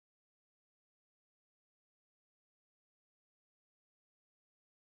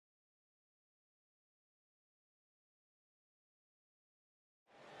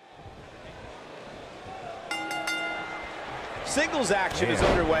Singles action is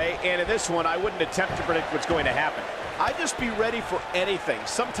underway, and in this one, I wouldn't attempt to predict what's going to happen. I'd just be ready for anything.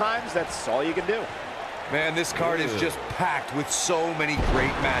 Sometimes that's all you can do. Man, this card is just packed with so many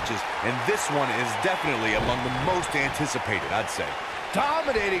great matches, and this one is definitely among the most anticipated, I'd say.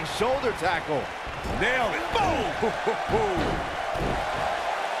 Dominating shoulder tackle. Nailed it. Boom!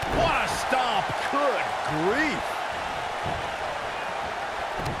 What a stomp. Good grief.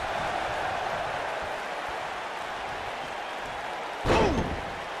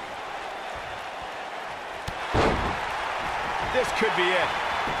 This could be it.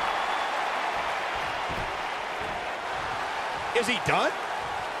 Is he done?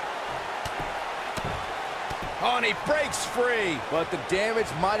 Oh, and he breaks free. But the damage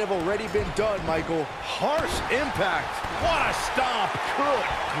might have already been done, Michael. Harsh impact. What a stomp. Good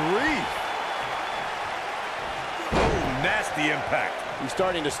grief. Ooh, nasty impact. He's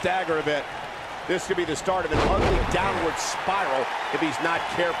starting to stagger a bit. This could be the start of an ugly downward spiral if he's not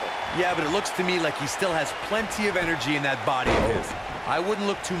careful. Yeah, but it looks to me like he still has plenty of energy in that body of his. I wouldn't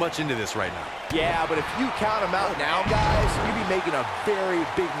look too much into this right now. Yeah, but if you count him out now, guys, you'd be making a very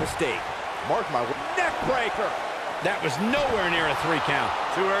big mistake. Mark my word. Neck breaker. That was nowhere near a 3 count.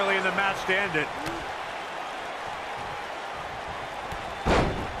 Too early in the match to end it.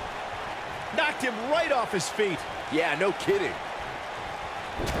 Knocked him right off his feet. Yeah, no kidding.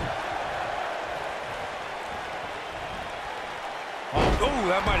 Oh,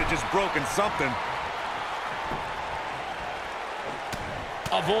 that might have just broken something.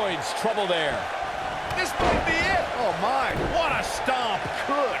 Avoids trouble there. This might be it. Oh, my. What a stomp.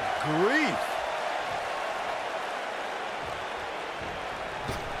 Good grief.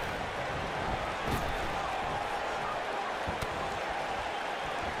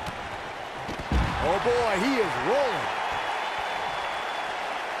 Oh, boy, he is rolling.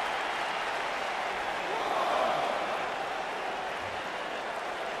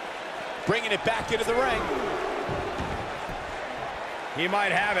 Bringing it back into the ring. He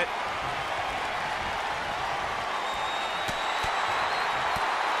might have it.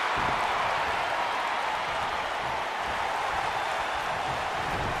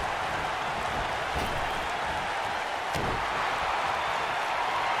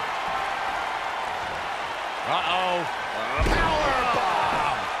 Uh-oh.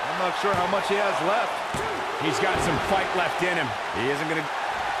 Powerbomb. I'm not sure how much he has left. He's got some fight left in him. He isn't going to...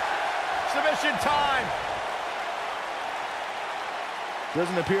 Submission time.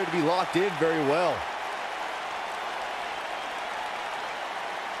 Doesn't appear to be locked in very well.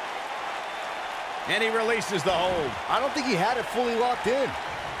 And he releases the hold. I don't think he had it fully locked in.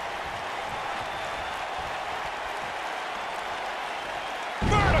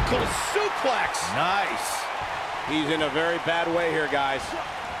 Vertical suplex. Nice. He's in a very bad way here, guys.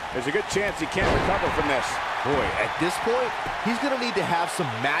 There's a good chance he can't recover from this. Boy, at this point, he's going to need to have some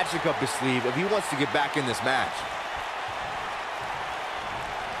magic up his sleeve if he wants to get back in this match.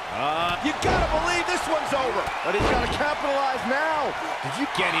 You gotta believe this one's over. But he's got to capitalize now. Did you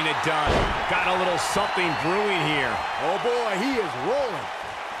getting it done? Got a little something brewing here. Oh, boy, he is rolling.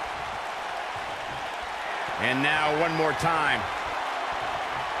 And now one more time.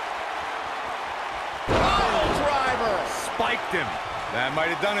 Pile driver. Spiked him. That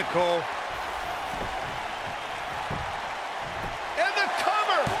might have done it, Cole. And the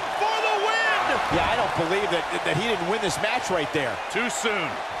cover for the win. Yeah, I don't believe that he didn't win this match right there. Too soon.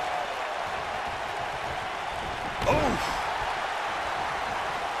 Oh!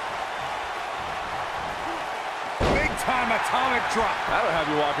 Big time atomic drop. That'll have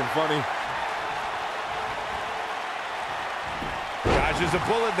you walking funny. Dodges a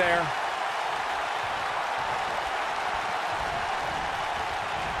bullet there.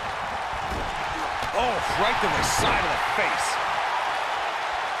 Oh, right to the side of the face.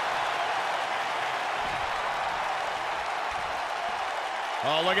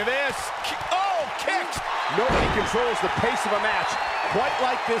 Oh, look at this. Oh, kicked. Nobody controls the pace of a match quite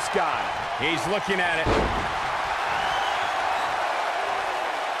like this guy. He's looking at it.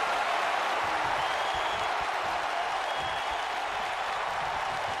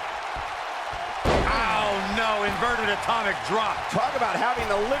 Oh, no, inverted atomic drop. Talk about having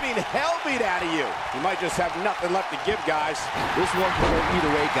the living hell beat out of you. You might just have nothing left to give, guys. This one can go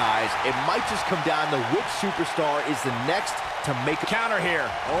either way, guys. It might just come down to which superstar is the next to make a Counter here.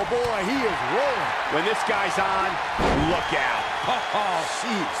 Oh, boy, he is rolling. When this guy's on, look out. Oh,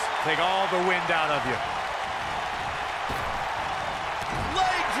 jeez. Take all the wind out of you.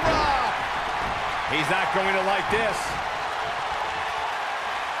 Leg drop. He's not going to like this.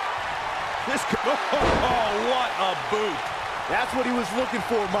 This could... Oh, what a boot. That's what he was looking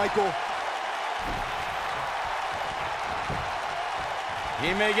for, Michael.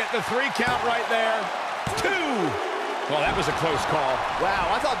 He may get the 3 count right there. 2. Well, that was a close call.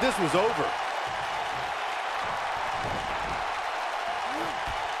 Wow, I thought this was over.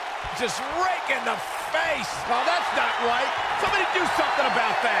 Just rake in the face. Oh, that's not right. Somebody do something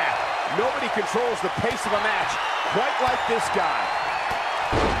about that. Nobody controls the pace of a match quite like this guy.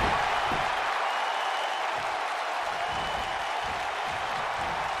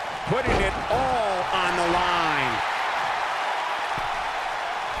 Putting it all on the line.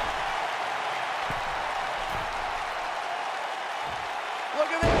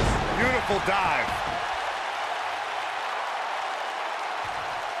 Look at this. Beautiful dive.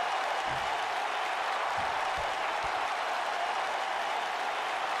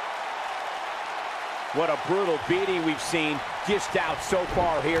 What a brutal beating we've seen dished out so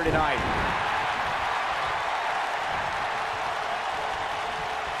far here tonight.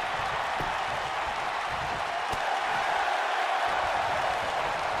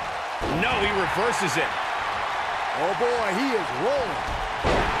 No, he reverses it. Oh boy, he is rolling.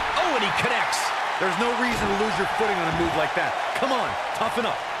 Oh, and he connects. There's no reason to lose your footing on a move like that. Come on, toughen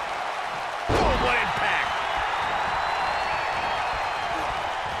up. Oh, what impact.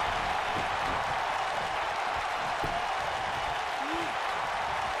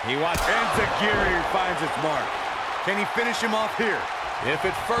 He wants Enziguri finds its mark. Can he finish him off here? If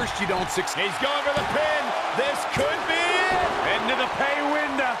at first you don't succeed. He's going for the pin. This could be it. Into the pay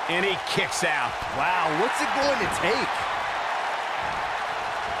window. And he kicks out. Wow, what's it going to take?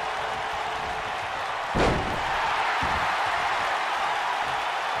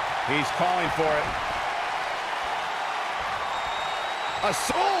 He's calling for it.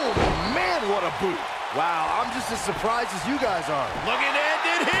 Oh, man, what a boot. Wow, I'm just as surprised as you guys are. Looking to end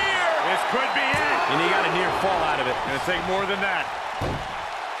it here. This could be it. And he got a near fall out of it. Gonna take more than that.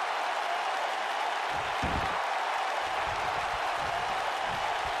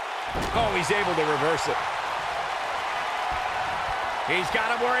 Oh, he's able to reverse it. He's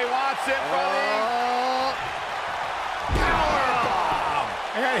got him where he wants it, buddy. Powerbomb.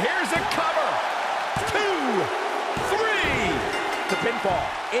 And here's a cover. 2, 3. The pinfall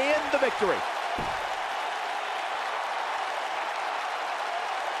and the victory.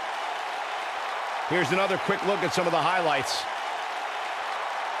 Here's another quick look at some of the highlights.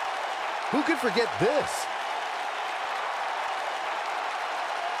 Who could forget this?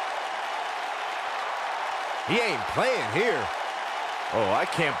 He ain't playing here. Oh, I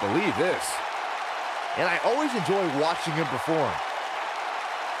can't believe this. And I always enjoy watching him perform.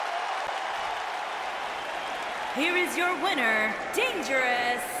 Here is your winner,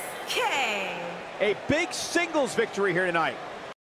 Dangerous K. A big singles victory here tonight.